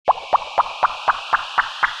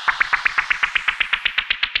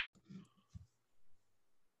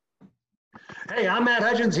Hey, I'm Matt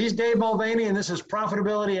Hudgens. He's Dave Mulvaney, and this is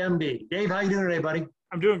Profitability MD. Dave, how you doing today, buddy?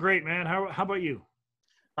 I'm doing great, man. How about you?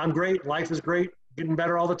 I'm great. Life is great. Getting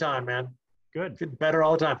better all the time, man. Good. Getting better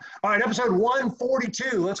all the time. All right, episode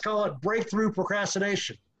 142. Let's call it Breakthrough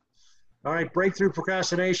Procrastination. All right, Breakthrough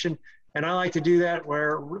Procrastination. And I like to do that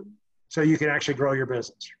so you can actually grow your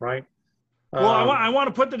business, right? Well, I want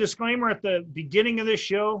to put the disclaimer at the beginning of this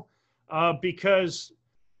show because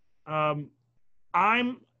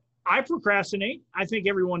I procrastinate. I think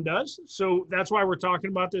everyone does. So that's why we're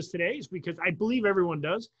talking about this today, is because I believe everyone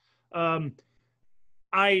does.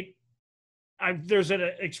 There's an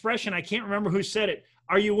expression, I can't remember who said it.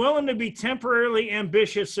 Are you willing to be temporarily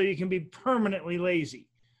ambitious so you can be permanently lazy?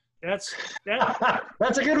 That's a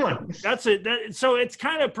good one. So it's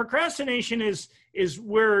kind of, procrastination is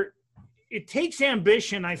where it takes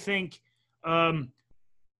ambition, I think,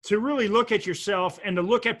 to really look at yourself and to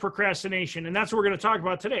look at procrastination. And that's what we're going to talk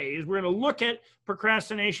about today, is we're going to look at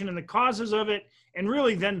procrastination and the causes of it, and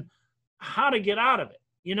really then how to get out of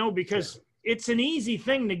it, because it's an easy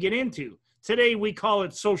thing to get into. Today, we call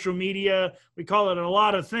it social media. We call it a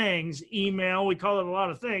lot of things, email, we call it a lot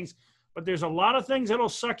of things, but there's a lot of things that'll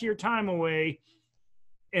suck your time away.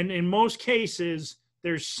 And in most cases,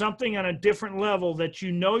 there's something on a different level that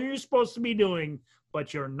you're supposed to be doing,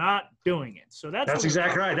 but you're not doing it. So that's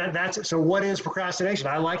exactly right. So what is procrastination?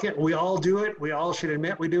 I like it. We all do it. We all should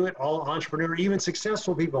admit we do it. All entrepreneurs, even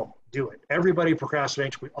successful people do it. Everybody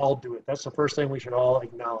procrastinates. We all do it. That's the first thing we should all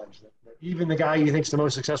acknowledge. That even the guy you think is the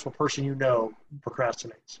most successful person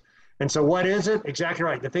procrastinates. And so what is it? Exactly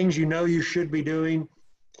right. The things you should be doing,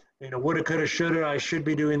 woulda, coulda, shoulda, I should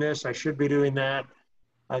be doing this, I should be doing that.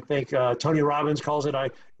 I think Tony Robbins calls it,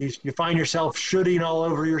 you find yourself shoulding all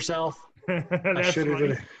over yourself. That's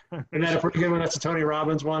funny. Isn't that a pretty good one? That's a Tony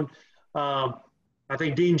Robbins one. I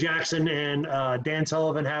think Dean Jackson and Dan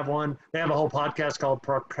Sullivan have one. They have a whole podcast called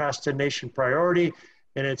Procrastination Priority.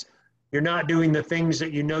 And it's, you're not doing the things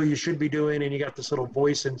that you should be doing, and you got this little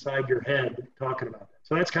voice inside your head talking about that.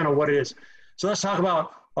 So that's kind of what it is. So let's talk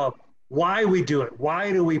about why we do it.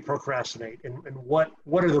 Why do we procrastinate? And what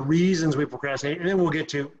are the reasons we procrastinate? And then we'll get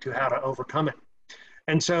to how to overcome it.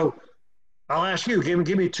 And so I'll ask you,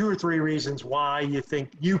 give me 2 or 3 reasons why you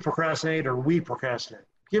think you procrastinate or we procrastinate.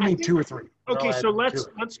 Give me 2 or 3. Okay, so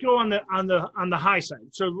let's go on the high side.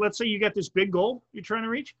 So let's say you got this big goal you're trying to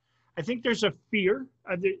reach. I think there's a fear.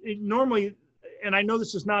 Normally, and I know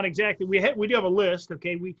this is not exactly, we do have a list,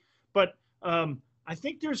 okay? But I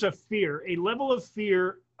think there's a fear, a level of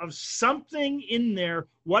fear of something in there.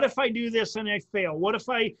 What if I do this and I fail? What if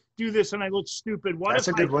I do this and I look stupid? That's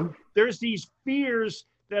a good one. There's these fears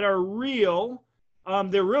that are real.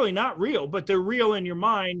 They're really not real, but they're real in your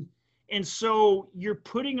mind. And so you're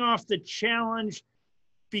putting off the challenge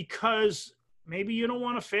because maybe you don't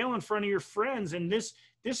want to fail in front of your friends. And this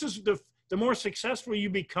is the more successful you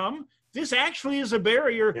become, this actually is a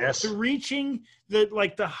barrier to reaching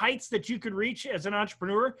the heights that you could reach as an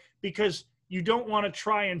entrepreneur, because you don't want to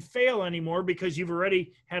try and fail anymore because you've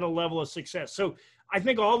already had a level of success. So I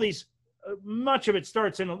think all these, much of it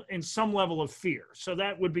starts in some level of fear. So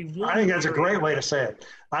that would be one. I think that's a great way to say it.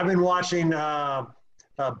 I've been watching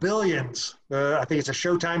Billions. I think it's a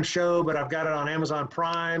Showtime show, but I've got it on Amazon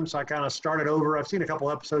Prime. So I kind of started over. I've seen a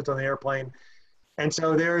couple episodes on the airplane. And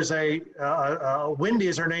so there's Wendy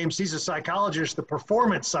is her name. She's a psychologist, the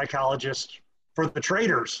performance psychologist for the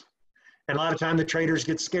traders. And a lot of time the traders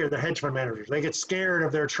get scared, the hedge fund managers. They get scared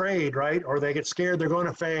of their trade, right? Or they get scared they're going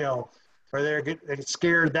to fail. Or they get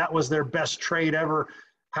scared that was their best trade ever.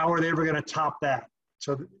 How are they ever going to top that?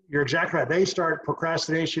 So you're exactly right. They start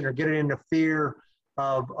procrastination or getting into fear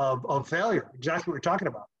of failure. Exactly what we're talking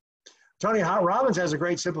about. Tony Robbins has a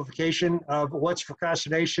great simplification of what's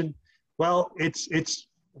procrastination. Well, it's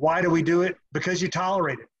why do we do it? Because you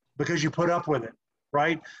tolerate it, because you put up with it,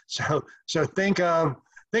 right? So think of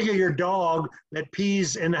your dog that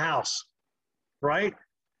pees in the house, right?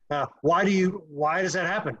 Why does that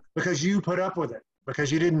happen? Because you put up with it,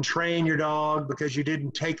 because you didn't train your dog, because you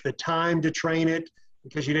didn't take the time to train it,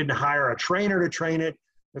 because you didn't hire a trainer to train it,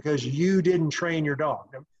 because you didn't train your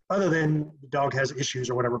dog. Other than the dog has issues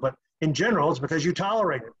or whatever, but in general, it's because you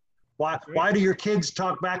tolerate it. Why do your kids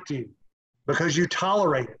talk back to you? Because you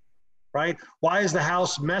tolerate it, right? Why is the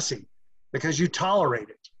house messy? Because you tolerate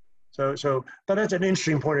it. So, but that's an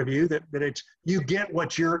interesting point of view that it's, you get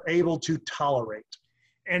what you're able to tolerate.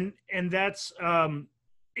 And that's,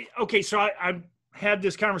 okay. So I had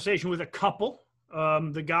this conversation with a couple.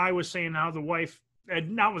 The guy was saying how the wife,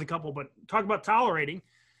 not with a couple, but talk about tolerating.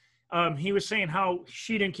 He was saying how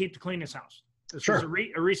she didn't keep the cleanest house. This was a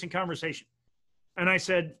recent conversation. And I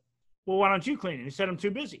said, well, why don't you clean it? He said, I'm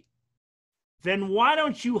too busy. then why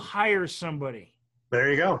don't you hire somebody?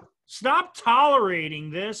 There you go. Stop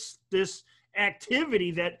tolerating this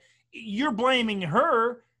activity that you're blaming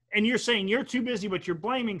her, and you're saying you're too busy, but you're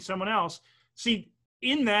blaming someone else. See,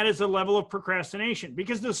 in that is a level of procrastination,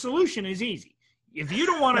 because the solution is easy. If you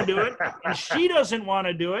don't want to do it and she doesn't want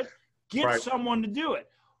to do it, get someone to do it.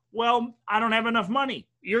 Well, I don't have enough money.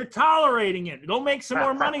 You're tolerating it. Go make some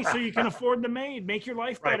more money so you can afford the maid. Make your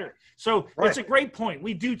life better. So it's a great point.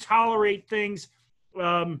 We do tolerate things,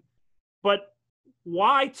 but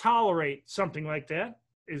why tolerate something like that?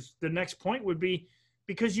 Is the next point would be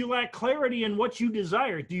because you lack clarity in what you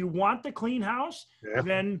desire. Do you want the clean house? Yeah.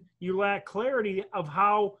 Then you lack clarity of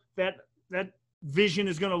how that vision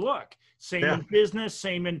is going to look. Same in business,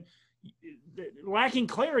 same in lacking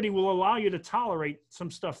clarity will allow you to tolerate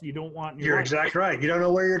some stuff you don't want. You're exactly right. You don't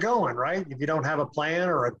know where you're going, right? If you don't have a plan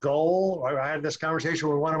or a goal. I had this conversation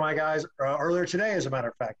with one of my guys earlier today, as a matter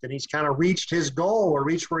of fact, and he's kind of reached his goal or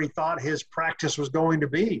reached where he thought his practice was going to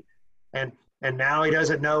be. And now he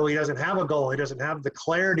doesn't know, he doesn't have a goal. He doesn't have the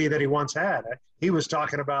clarity that he once had. He was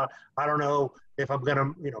talking about, I don't know if I'm going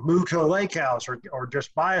to, move to a lake house or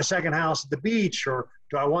just buy a second house at the beach, or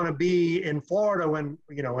do I want to be in Florida when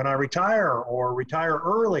I retire or retire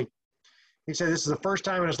early? He said this is the first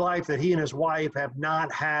time in his life that he and his wife have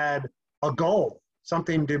not had a goal,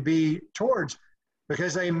 something to be towards,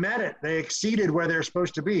 because they met it. They exceeded where they're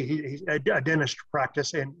supposed to be. He's a dentist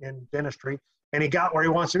practice in dentistry. And he got where he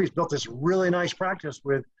wants to be. He's built this really nice practice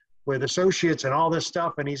with associates and all this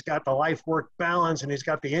stuff. And he's got the life-work balance, and he's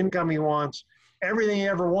got the income he wants, everything he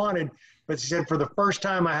ever wanted. But he said, for the first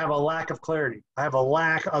time, I have a lack of clarity. I have a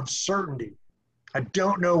lack of certainty. I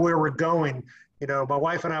don't know where we're going. My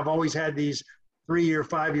wife and I have always had these 3-year,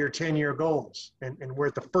 5-year, 10-year goals. And we're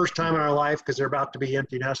at the first time in our life, because they're about to be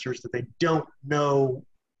empty nesters, that they don't know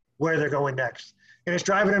where they're going next. And it's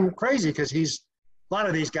driving him crazy, because a lot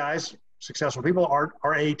of these guys, successful people,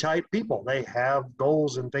 are A-type people. They have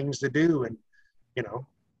goals and things to do. And,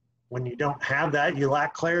 when you don't have that, you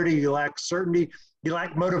lack clarity, you lack certainty, you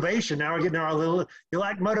lack motivation. Now we're getting you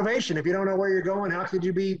lack motivation. If you don't know where you're going, how could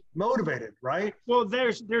you be motivated, right? Well,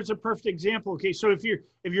 there's a perfect example. Okay, so if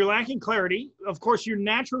you're lacking clarity, of course, you're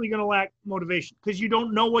naturally going to lack motivation, because you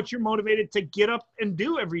don't know what you're motivated to get up and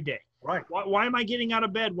do every day. Right. Why am I getting out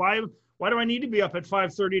of bed? Why do I need to be up at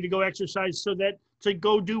 5:30 to go exercise to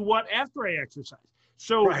go do what after I exercise?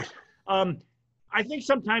 So I think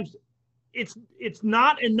sometimes it's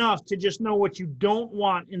not enough to just know what you don't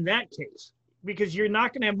want in that case, because you're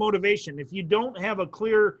not going to have motivation if you don't have a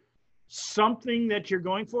clear something that you're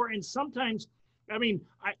going for. And sometimes,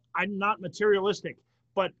 I'm not materialistic,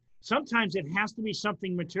 but sometimes it has to be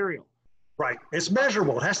something material. Right. It's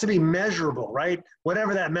measurable. It has to be measurable, right?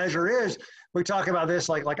 Whatever that measure is. We talk about this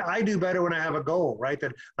like I do better when I have a goal, right?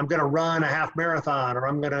 That I'm going to run a half marathon, or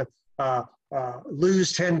I'm going to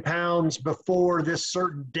lose 10 pounds before this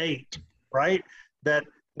certain date, right? That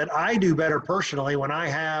I do better personally when I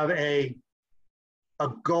have a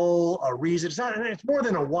goal, a reason. It's more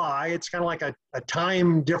than a why. It's kind of like a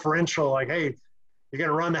time differential. Like, hey, you're going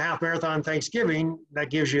to run the half marathon Thanksgiving. That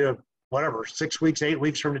gives you 6 weeks, 8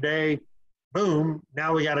 weeks from today. Boom,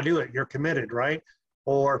 now we got to do it. You're committed, right?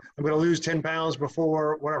 Or I'm going to lose 10 pounds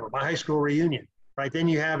before my high school reunion, right? Then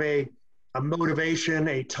you have a motivation,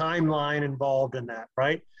 a timeline involved in that,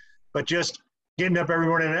 right? But just getting up every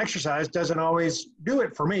morning and exercise doesn't always do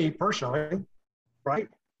it for me personally, right?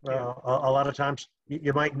 A lot of times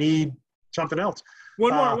you might need something else.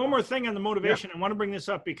 One more thing on the motivation. I want to bring this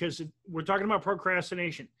up because we're talking about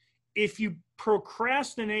procrastination. If you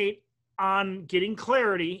procrastinate on getting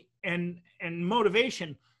clarity and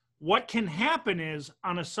motivation, what can happen is,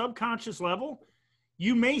 on a subconscious level,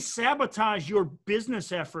 you may sabotage your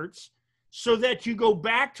business efforts so that you go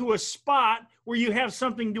back to a spot where you have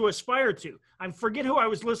something to aspire to. I forget who I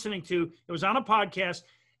was listening to. It was on a podcast,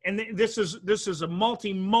 and this is a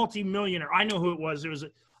multi-millionaire. I know who it was. It was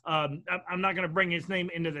I'm not going to bring his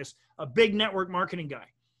name into this. A big network marketing guy,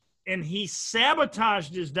 and he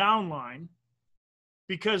sabotaged his downline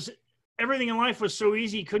because everything in life was so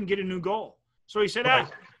easy, he couldn't get a new goal. So he said,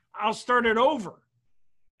 I'll start it over.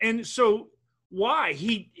 And so why?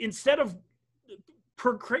 Instead of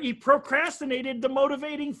he procrastinated the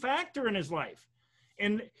motivating factor in his life.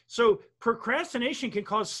 And so procrastination can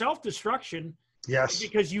cause self-destruction. Yes.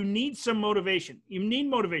 Because you need some motivation. You need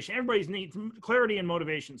motivation. Everybody needs clarity and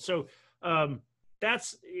motivation. So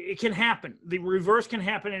it can happen. The reverse can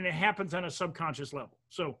happen, and it happens on a subconscious level.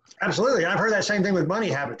 So absolutely. I've heard that same thing with money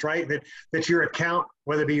habits, right? That your account,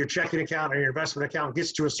 whether it be your checking account or your investment account,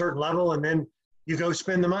 gets to a certain level, and then you go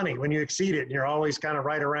spend the money when you exceed it, and you're always kind of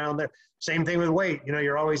right around there. Same thing with weight. You know,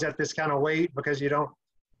 you're always at this kind of weight because we don't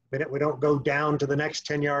go down to the next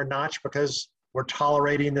 10-yard notch because we're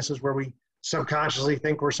tolerating this is where we subconsciously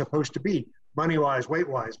think we're supposed to be, money-wise,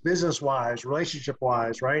 weight-wise, business-wise,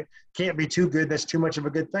 relationship-wise, right? Can't be too good. That's too much of a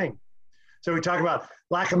good thing. So we talk about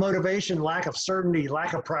lack of motivation, lack of certainty,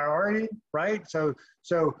 lack of priority, right? So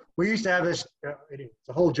we used to have this, it's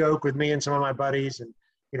a whole joke with me and some of my buddies, and,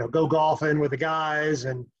 you know, go golfing with the guys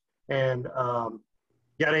and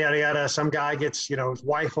yada, yada, yada. Some guy gets, you know, his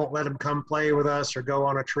wife won't let him come play with us or go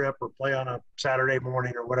on a trip or play on a Saturday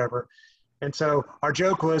morning or whatever. And so our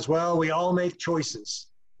joke was, well, we all make choices.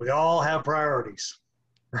 We all have priorities,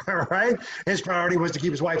 right? His priority was to keep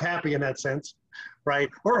his wife happy in that sense, right?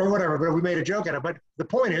 Or whatever, but we made a joke at it. But the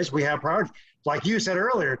point is we have priorities. Like you said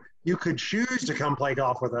earlier, you could choose to come play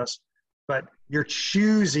golf with us, but you're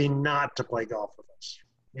choosing not to play golf with us.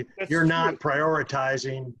 You're not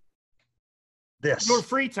prioritizing this. Your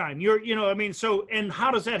free time. So, and how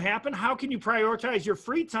does that happen? How can you prioritize your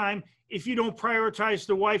free time if you don't prioritize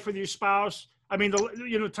the wife with your spouse? I mean,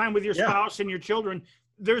 time with your spouse and your children.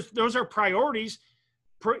 Those are priorities.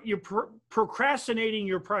 You're procrastinating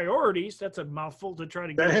your priorities. That's a mouthful to try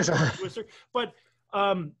to get a twister. But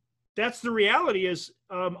that's the reality is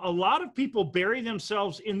a lot of people bury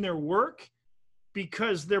themselves in their work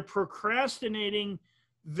because they're procrastinating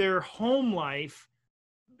their home life.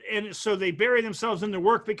 And so they bury themselves in their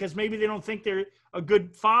work because maybe they don't think they're a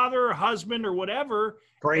good father or husband or whatever.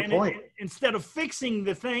 Great point. Instead of fixing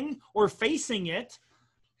the thing or facing it,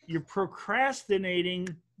 you're procrastinating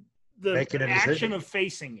the action of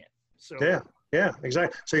facing it. So yeah,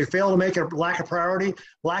 exactly. So you fail to make a lack of priority,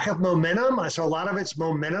 lack of momentum. So a lot of it's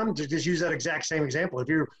momentum. To just use that exact same example. If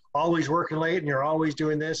you're always working late and you're always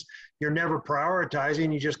doing this, you're never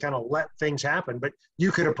prioritizing. You just kind of let things happen. But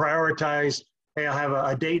you could have prioritized, hey, I'll have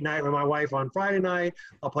a date night with my wife on Friday night.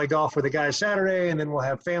 I'll play golf with the guys Saturday, and then we'll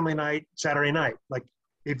have family night Saturday night. Like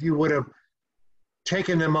if you would have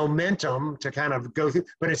taken the momentum to kind of go through,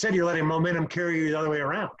 but instead you're letting momentum carry you the other way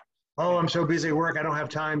around. Oh, I'm so busy at work. I don't have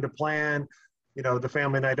time to plan, the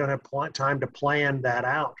family night. I don't have time to plan that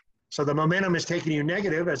out. So the momentum is taking you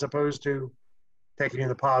negative as opposed to taking you in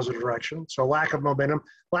the positive direction. So lack of momentum,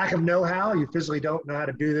 lack of know-how. You physically don't know how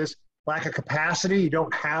to do this. Lack of capacity. You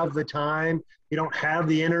don't have the time. You don't have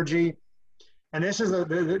the energy. And this is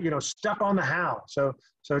the stuck on the how. So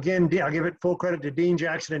again, I'll give it full credit to Dean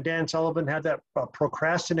Jackson and Dan Sullivan, had that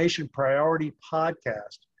procrastination priority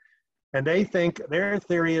podcast. And they think their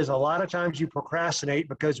theory is a lot of times you procrastinate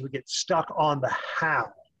because we get stuck on the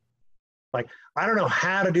how. Like, I don't know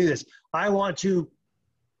how to do this. I want to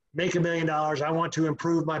make $1 million. I want to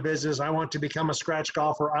improve my business. I want to become a scratch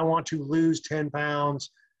golfer. I want to lose 10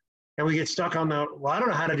 pounds. And we get stuck on I don't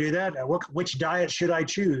know how to do that. Which diet should I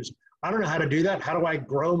choose? I don't know how to do that. How do I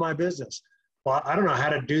grow my business? Well, I don't know how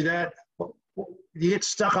to do that. You get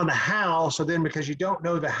stuck on the how. So then because you don't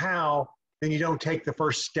know the how, then you don't take the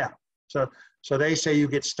first step. So they say you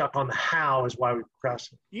get stuck on the how is why we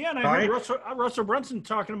procrastinate. Yeah, and I heard Russell Brunson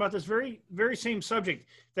talking about this very, very same subject,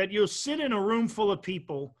 that you'll sit in a room full of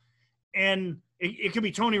people, and it could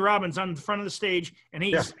be Tony Robbins on the front of the stage, and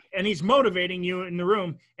he's motivating you in the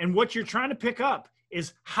room, and what you're trying to pick up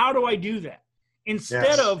is, how do I do that?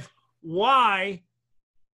 Instead of why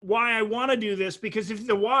I want to do this, because if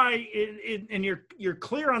the why and you're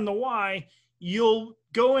clear on the why, you'll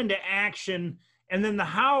go into action. And then the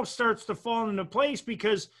how starts to fall into place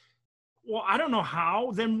because, well, I don't know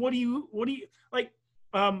how. Then what do you like?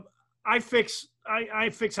 I fix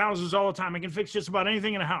houses all the time. I can fix just about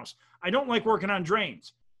anything in a house. I don't like working on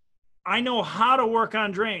drains. I know how to work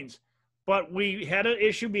on drains, but we had an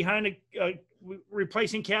issue behind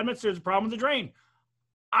replacing cabinets. There's a problem with the drain.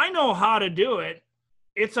 I know how to do it.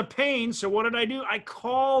 It's a pain. So what did I do? I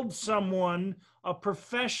called someone, a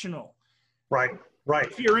professional. Right.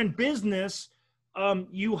 If you're in business,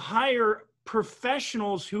 you hire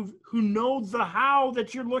professionals who know the how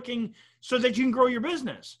that you're looking so that you can grow your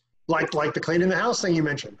business. Like the cleaning the house thing you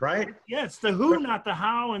mentioned, right? Yeah, it's the who, not the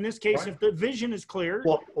how. In this case, if the vision is clear.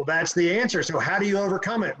 Well, that's the answer. So how do you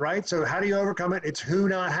overcome it, right? So how do you overcome it? It's who,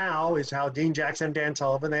 not how, is how Dean Jackson and Dan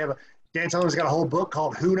Sullivan, Dan Sullivan's got a whole book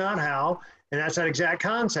called Who, Not How, and that's that exact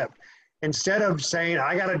concept. Instead of saying,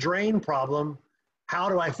 I got a drain problem, how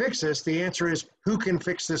do I fix this? The answer is, who can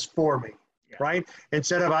fix this for me? Right?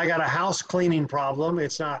 Instead of I got a house cleaning problem,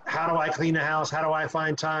 it's not how do I clean the house? How do I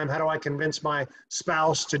find time? How do I convince my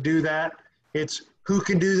spouse to do that? It's who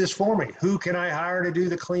can do this for me? Who can I hire to do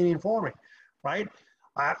the cleaning for me? Right?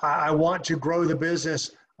 I want to grow the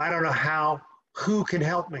business. I don't know how. Who can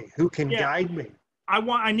help me? Who can guide me?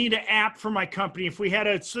 I need an app for my company. If we had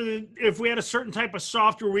a certain type of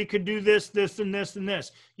software, we could do this, this, and this, and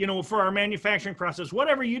this, for our manufacturing process,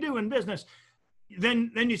 whatever you do in business.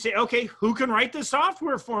 Then you say, okay, who can write this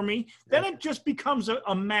software for me? Then it just becomes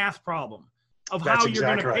a math problem of how you're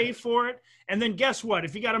going to pay for it. And then guess what?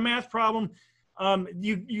 If you got a math problem,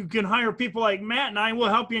 you can hire people like Matt and I will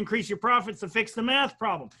help you increase your profits to fix the math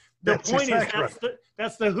problem. The point is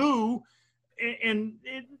that's the who, and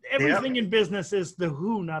everything in business is the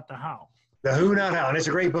who, not the how. The who, not how. And it's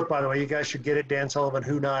a great book, by the way. You guys should get it. Dan Sullivan,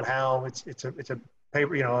 Who, Not How. It's a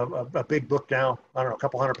paper, a big book now. I don't know, a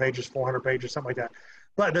couple 100 pages, 400 pages, something like that.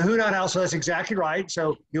 But the who, not how. So that's exactly right.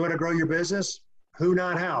 So you want to grow your business? Who,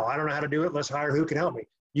 not how. I don't know how to do it. Let's hire who can help me.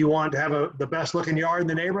 You want to have the best looking yard in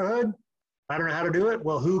the neighborhood? I don't know how to do it.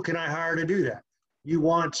 Well, who can I hire to do that? You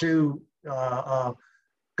want to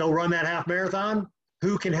go run that half marathon?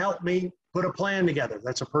 Who can help me put a plan together?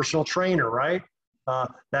 That's a personal trainer, right?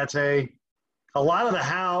 That's a lot of the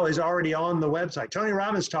how is already on the website. Tony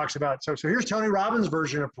Robbins talks about, so here's Tony Robbins'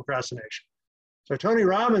 version of procrastination. So Tony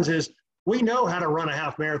Robbins is, we know how to run a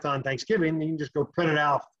half marathon Thanksgiving. You can just go print it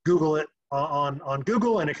out, Google it on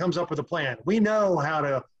Google, and it comes up with a plan. We know how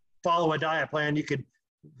to follow a diet plan. You could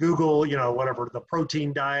Google, whatever, the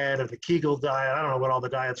protein diet or the Kegel diet. I don't know what all the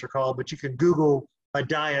diets are called, but you can Google a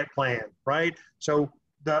diet plan, right? So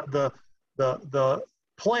the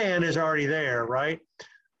plan is already there, right?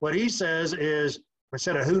 What he says is,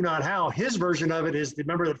 instead of who, not how, his version of it is,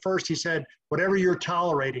 remember at first he said, whatever you're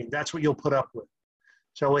tolerating, that's what you'll put up with.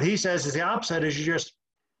 So what he says is the opposite is you just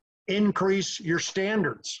increase your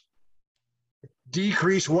standards,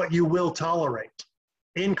 decrease what you will tolerate,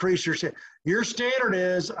 increase your standard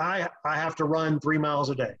is I have to run 3 miles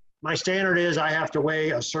a day. My standard is I have to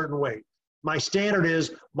weigh a certain weight. My standard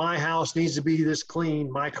is my house needs to be this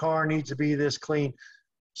clean. My car needs to be this clean.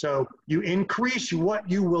 So you increase what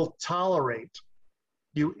you will tolerate.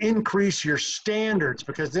 You increase your standards,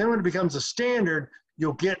 because then when it becomes a standard,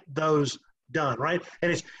 you'll get those done, right?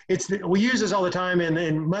 And we use this all the time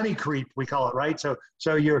in money creep, we call it, right? So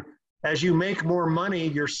as you make more money,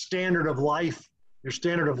 your standard of life, your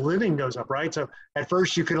standard of living goes up, right? So at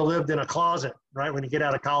first you could have lived in a closet, right? When you get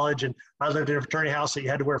out of college, and I lived in a fraternity house that you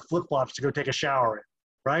had to wear flip-flops to go take a shower in,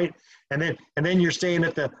 right? And then you're staying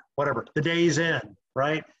at the Days Inn,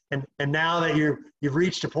 right? And now that you've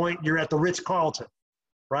reached a point, you're at the Ritz-Carlton,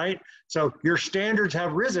 right? So your standards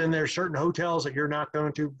have risen. There's certain hotels that you're not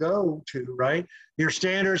going to go to, right? Your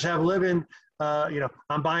standards have living,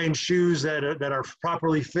 I'm buying shoes that are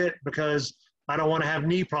properly fit because I don't want to have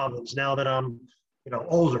knee problems now that I'm,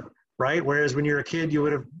 older, right? Whereas when you're a kid, you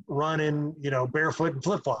would have run in, barefoot and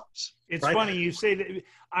flip-flops. It's right? funny you say that.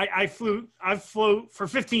 I've flew for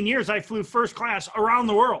 15 years. I flew first class around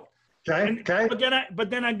the world. Okay. But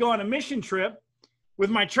then I'd go on a mission trip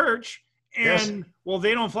with my church, and well,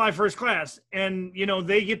 they don't fly first class, and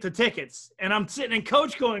they get the tickets, and I'm sitting in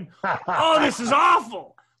coach going, "Oh, this is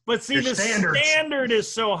awful." But see, the standard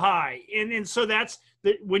is so high, and so that's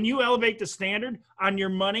when you elevate the standard on your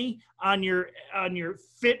money, on your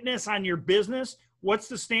fitness, on your business. What's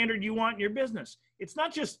the standard you want in your business? It's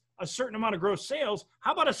not just a certain amount of gross sales.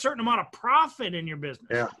 How about a certain amount of profit in your business?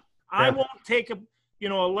 Yeah. I won't take a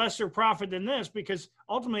lesser profit than this, because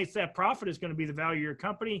ultimately it's that profit is going to be the value of your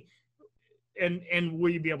company, and will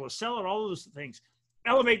you be able to sell it? All of those things.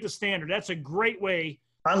 Elevate the standard. That's a great way.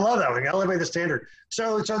 I love that one. Elevate the standard.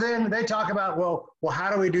 So then they talk about, well,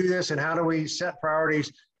 how do we do this, and how do we set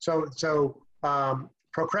priorities? So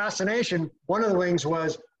procrastination, one of the things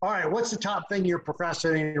was, all right, what's the top thing you're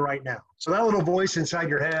procrastinating right now? So that little voice inside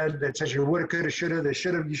your head that says you woulda, coulda, shoulda, they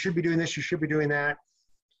shoulda, you should be doing this, you should be doing that.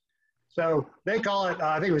 So they call it,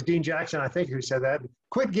 I think it was Dean Jackson, who said that,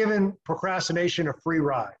 quit giving procrastination a free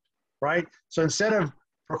ride, right? So instead of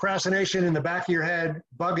procrastination in the back of your head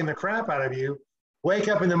bugging the crap out of you, wake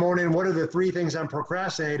up in the morning, what are the 3 things I'm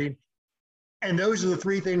procrastinating? And those are the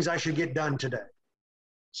 3 things I should get done today.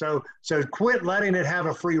 So quit letting it have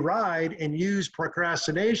a free ride, and use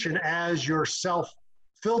procrastination as your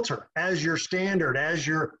self-filter, as your standard, as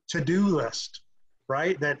your to-do list,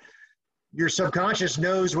 right? That your subconscious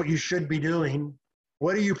knows what you should be doing.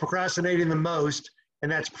 What are you procrastinating the most? And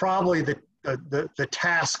that's probably the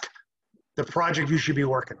task, the project you should be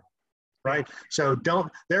working on, right? So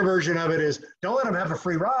their version of it is, don't let them have a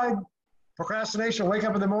free ride. Procrastination, wake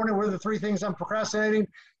up in the morning, what are the 3 things I'm procrastinating?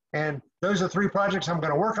 And those are 3 projects I'm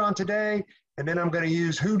going to work on today. And then I'm going to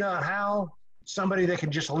use who, not how, somebody that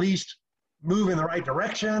can just at least move in the right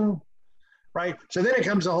direction, right? So then it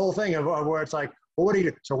comes the whole thing of where it's like, well, what do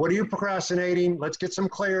you do? So what are you procrastinating? Let's get some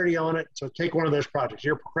clarity on it. So take one of those projects.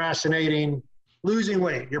 You're procrastinating losing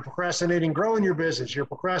weight. You're procrastinating growing your business. You're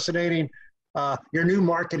procrastinating your new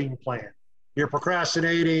marketing plan. You're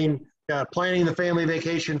procrastinating planning the family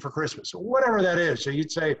vacation for Christmas, whatever that is. So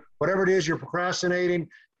you'd say, whatever it is you're procrastinating,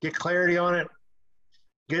 get clarity on it,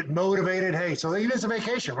 get motivated. Hey, so even it's a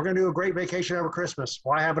vacation. We're going to do a great vacation over Christmas.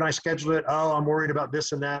 Why haven't I scheduled it? Oh, I'm worried about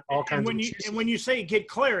this and that, all kinds of excuses. And when you say get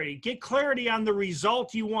clarity on the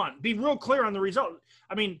result you want. Be real clear on the result.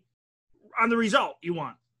 I mean, on the result you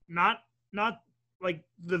want, not like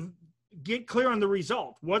get clear on the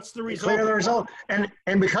result. What's the result? Clear the result.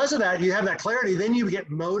 And because of that, you have that clarity, then you get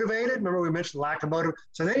motivated. Remember we mentioned lack of motive.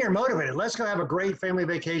 So then you're motivated. Let's go have a great family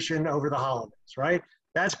vacation over the holidays, right?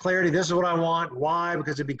 That's clarity. This is what I want. Why?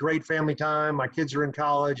 Because it'd be great family time. My kids are in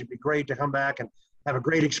college. It'd be great to come back and have a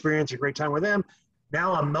great experience, a great time with them.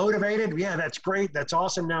 Now I'm motivated. Yeah, that's great. That's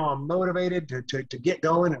awesome. Now I'm motivated to get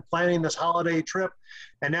going and planning this holiday trip.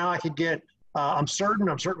 And now I could get, I'm certain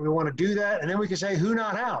we want to do that. And then we can say, who,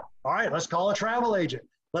 not how. All right, let's call a travel agent.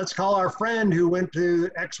 Let's call our friend who went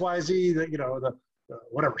to XYZ,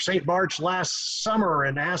 whatever, St. Bart's last summer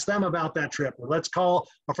and ask them about that trip. Or let's call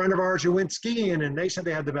a friend of ours who went skiing and they said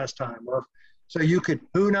they had the best time. Or so you could,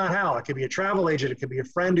 who, not how. It could be a travel agent. It could be a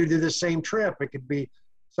friend who did the same trip. It could be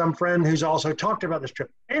some friend who's also talked about this trip.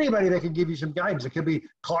 Anybody that can give you some guidance. It could be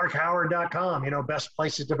ClarkHoward.com, best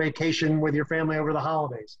places to vacation with your family over the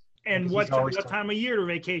holidays. And what time of year to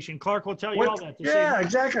vacation? Clark will tell you all that. Yeah,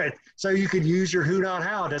 exactly. So you could use your who, not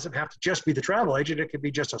how. It doesn't have to just be the travel agent. It could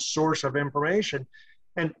be just a source of information.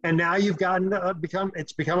 And now you've gotten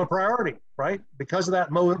it's become a priority, right? Because of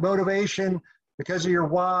that motivation, because of your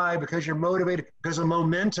why, because you're motivated, because of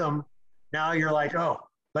momentum. Now you're like, oh,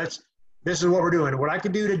 this is what we're doing. What I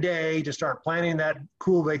could do today to start planning that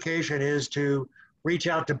cool vacation is to reach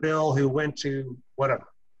out to Bill, who went to whatever,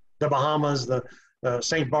 the Bahamas, the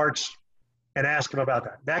St. Bart's, and ask him about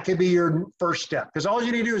that. That could be your first step, because all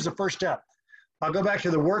you need to do is the first step. I'll go back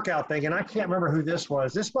to the workout thing, and I can't remember who this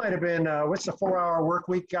was. This might have been, what's the 4-hour work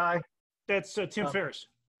week guy? That's Tim Ferriss.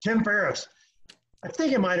 Tim Ferriss. I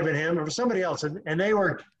think it might have been him or somebody else. And they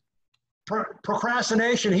were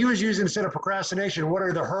procrastination. He was using, instead of procrastination, what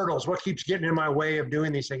are the hurdles? What keeps getting in my way of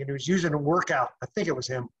doing these things? And he was using a workout. I think it was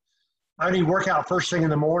him. I need workout first thing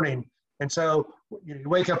in the morning. And so you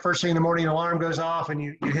wake up first thing in the morning, the alarm goes off, and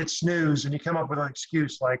you hit snooze, and you come up with an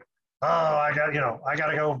excuse like, oh, I got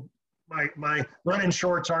to go. My running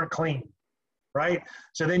shorts aren't clean, right?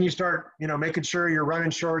 So then you start, making sure your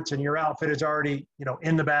running shorts and your outfit is already,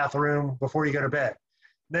 in the bathroom before you go to bed.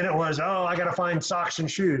 Then it was, oh, I got to find socks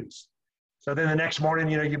and shoes. So then the next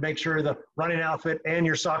morning, you make sure the running outfit and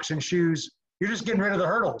your socks and shoes, you're just getting rid of the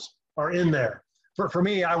hurdles are in there. For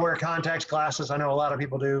me, I wear contacts, glasses. I know a lot of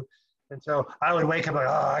people do. And so I would wake up like,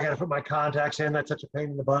 oh, I got to put my contacts in. That's such a pain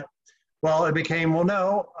in the butt. Well, it became, well,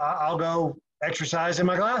 no, I'll go exercise in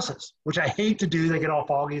my glasses, which I hate to do. They get all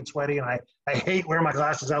foggy and sweaty, and I hate wearing my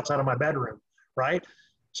glasses outside of my bedroom, right?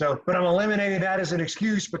 So, but I'm eliminating that as an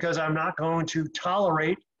excuse because I'm not going to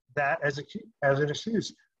tolerate that as an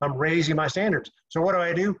excuse. I'm raising my standards. So what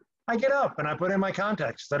do? I get up and I put in my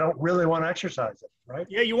contacts. I don't really want to exercise it, right?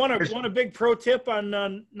 Yeah, you want a big pro tip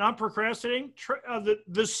on not procrastinating?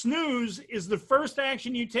 The snooze is the first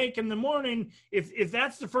action you take in the morning. If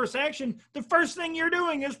that's the first action, the first thing you're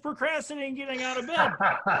doing is procrastinating getting out of bed.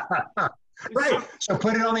 Right. So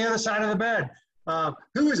put it on the other side of the bed.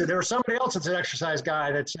 Who is it? There was somebody else that's an exercise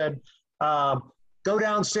guy that said, go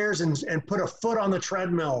downstairs and put a foot on the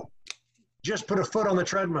treadmill. Just put a foot on the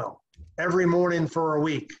treadmill every morning for a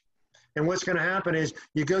week. And what's going to happen is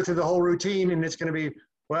you go through the whole routine and it's going to be,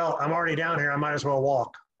 well, I'm already down here. I might as well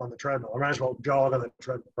walk on the treadmill. I might as well jog on the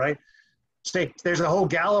treadmill, right? There's a whole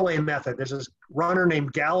Galloway method. There's this runner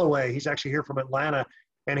named Galloway. He's actually here from Atlanta,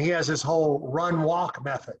 and he has this whole run-walk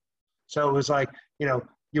method. So it was like,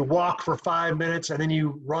 you walk for 5 minutes and then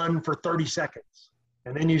you run for 30 seconds.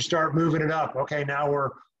 And then you start moving it up. Okay, now we're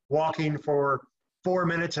walking for 4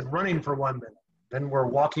 minutes and running for 1 minute. Then we're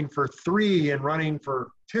walking for 3 and running for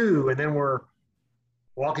 2, and then we're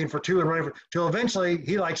walking for 2 and running for, till eventually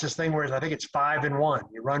he likes this thing where I think it's 5 and 1.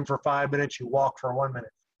 You run for 5 minutes, you walk for 1 minute.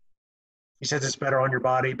 He says it's better on your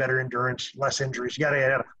body, better endurance, less injuries, yada,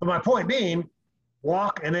 yada. But my point being,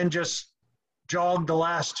 walk and then just jog the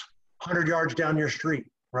last 100 yards down your street,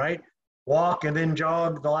 right? Walk and then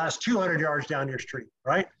jog the last 200 yards down your street,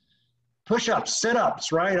 right? Push-ups,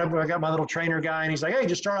 sit-ups, right? I got my little trainer guy, and he's like, hey,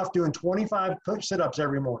 just start off doing 25 sit-ups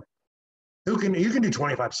every morning. You can do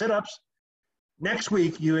 25 sit-ups. Next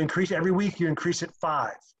week, every week you increase it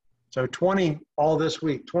 5. So 20 all this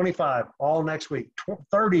week, 25 all next week,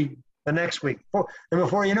 30 the next week. And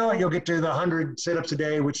before you know it, you'll get to the 100 sit-ups a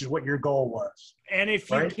day, which is what your goal was. And if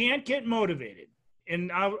you right? can't get motivated,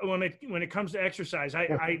 and when it comes to exercise,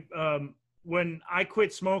 when I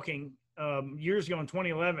quit smoking years ago in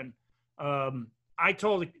 2011, I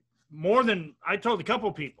told a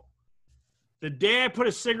couple people, the day I put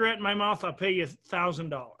a cigarette in my mouth, I'll pay you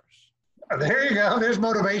 $1,000. There you go. There's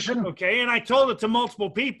motivation. Okay, and I told it to multiple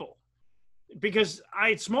people because I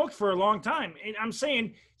had smoked for a long time. And I'm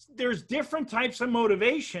saying there's different types of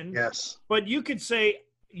motivation. Yes. But you could say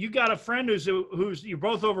you got a friend who's you're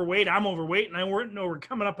both overweight. I'm overweight, and we're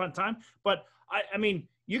coming up on time. But I mean,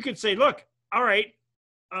 you could say, look, all right,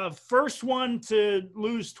 first one to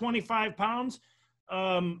lose 25 pounds,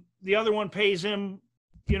 the other one pays him,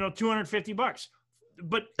 $250.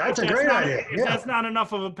 But that's a great idea. If that's not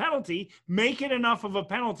enough of a penalty, make it enough of a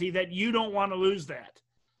penalty that you don't want to lose that.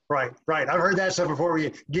 Right. I've heard that stuff before. Where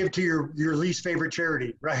you give to your least favorite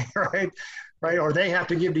charity, right? Or they have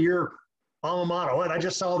to give to your alma mater. And I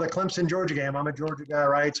just saw the Clemson Georgia game. I'm a Georgia guy,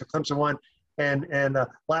 right? So Clemson won, and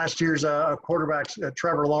last year's quarterback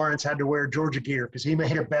Trevor Lawrence had to wear Georgia gear because he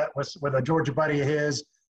made a bet with a Georgia buddy of his.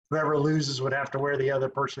 Whoever loses would have to wear the other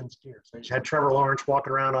person's gear. So he had Trevor Lawrence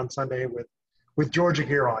walking around on Sunday with Georgia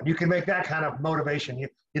gear on. You can make that kind of motivation. You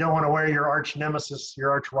don't want to wear your arch nemesis,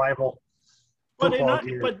 your arch rival. But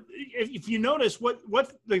if you notice what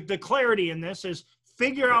the clarity in this is,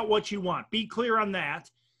 figure out what you want. Be clear on that.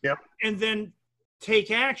 Yep. And then take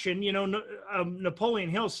action. Napoleon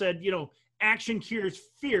Hill said, action cures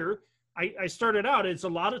fear. I started out, it's a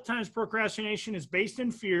lot of times procrastination is based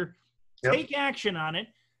in fear. Yep. Take action on it.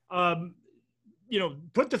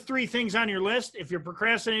 Put the 3 things on your list. If you're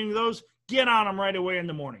procrastinating those, get on them right away in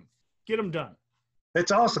the morning. Get them done.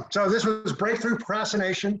 It's awesome. So this was breakthrough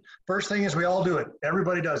procrastination. First thing is we all do it.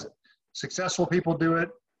 Everybody does it. Successful people do it.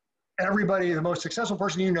 Everybody, the most successful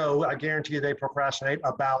person I guarantee you they procrastinate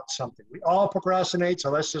about something. We all procrastinate. So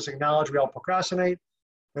let's just acknowledge we all procrastinate.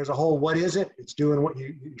 There's a whole, what is it? It's doing what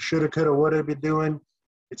you shoulda, coulda, woulda be doing.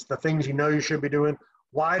 It's the things you should be doing.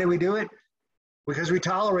 Why do we do it? Because we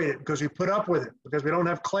tolerate it, because we put up with it, because we don't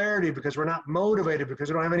have clarity, because we're not motivated, because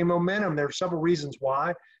we don't have any momentum. There are several reasons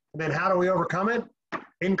why. And then how do we overcome it?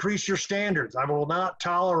 Increase your standards. I will not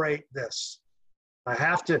tolerate this. I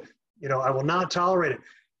have to, I will not tolerate it.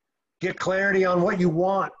 Get clarity on what you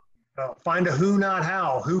want. Find a who, not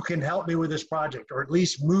how. Who can help me with this project, or at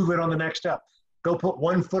least move it on the next step. Go put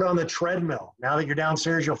one foot on the treadmill. Now that you're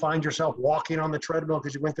downstairs, you'll find yourself walking on the treadmill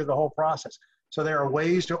because you went through the whole process. So there are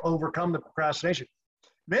ways to overcome the procrastination.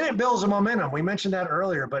 Then it builds a momentum. We mentioned that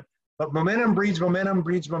earlier, but momentum breeds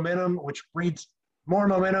momentum, which breeds more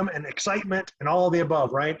momentum and excitement and all of the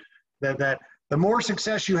above, right? That the more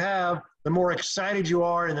success you have, the more excited you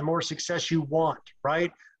are and the more success you want,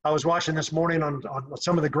 right? I was watching this morning on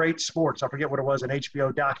some of the great sports. I forget what it was, an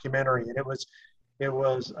HBO documentary, and it was Wayne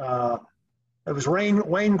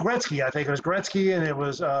Gretzky. I think it was Gretzky, and it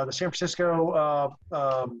was the San Francisco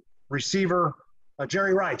receiver,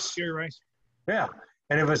 Jerry Rice. Yeah.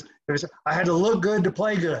 And it was, I had to look good to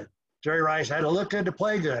play good. Jerry Rice had to look good to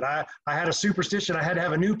play good. I had a superstition. I had to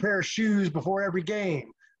have a new pair of shoes before every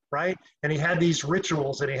game, right? And he had these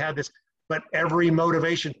rituals, and he had this, but every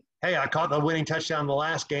motivation, hey, I caught the winning touchdown in the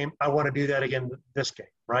last game. I want to do that again this game,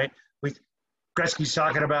 right? Gretzky's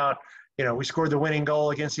talking about, we scored the winning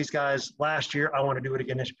goal against these guys last year. I want to do it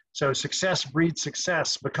again this year. So success breeds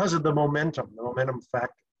success because of the momentum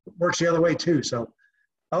factor. It works the other way too. So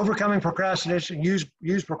overcoming procrastination,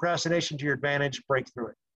 use procrastination to your advantage, break through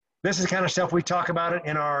it. This is the kind of stuff we talk about it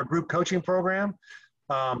in our group coaching program.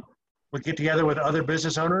 We get together with other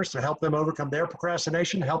business owners to help them overcome their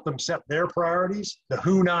procrastination, help them set their priorities, the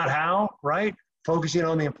who, not how, right? Focusing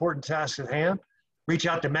on the important tasks at hand. Reach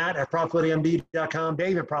out to Matt at ProfitabilityMD.com,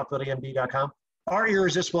 Dave at ProfitabilityMD.com. Our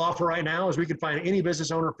irresistible offer right now is we can find any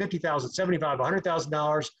business owner $50,000, $75,000,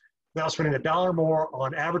 $100,000 without spending $1 more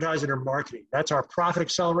on advertising or marketing. That's our profit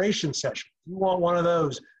acceleration session. If you want one of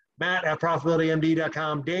those, Matt at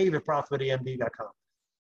ProfitabilityMD.com, Dave at ProfitabilityMD.com.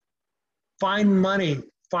 Find money.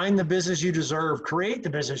 Find the business you deserve. Create the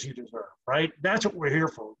business you deserve, right? That's what we're here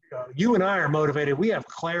for. You and I are motivated. We have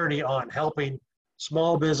clarity on helping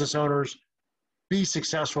small business owners be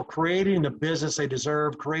successful, creating the business they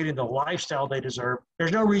deserve, creating the lifestyle they deserve.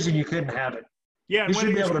 There's no reason you couldn't have it. Yeah, you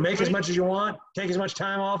should be able to make as much as you want, take as much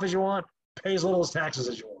time off as you want, pay as little as taxes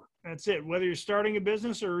as you want. That's it. Whether you're starting a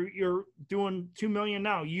business or you're doing $2 million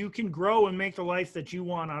now, you can grow and make the life that you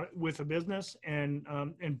want with a business and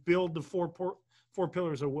build the four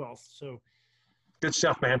pillars of wealth. So good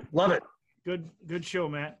stuff, man. Love it. Good show,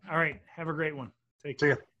 Matt. All right. Have a great one. Take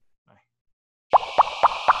care. See ya.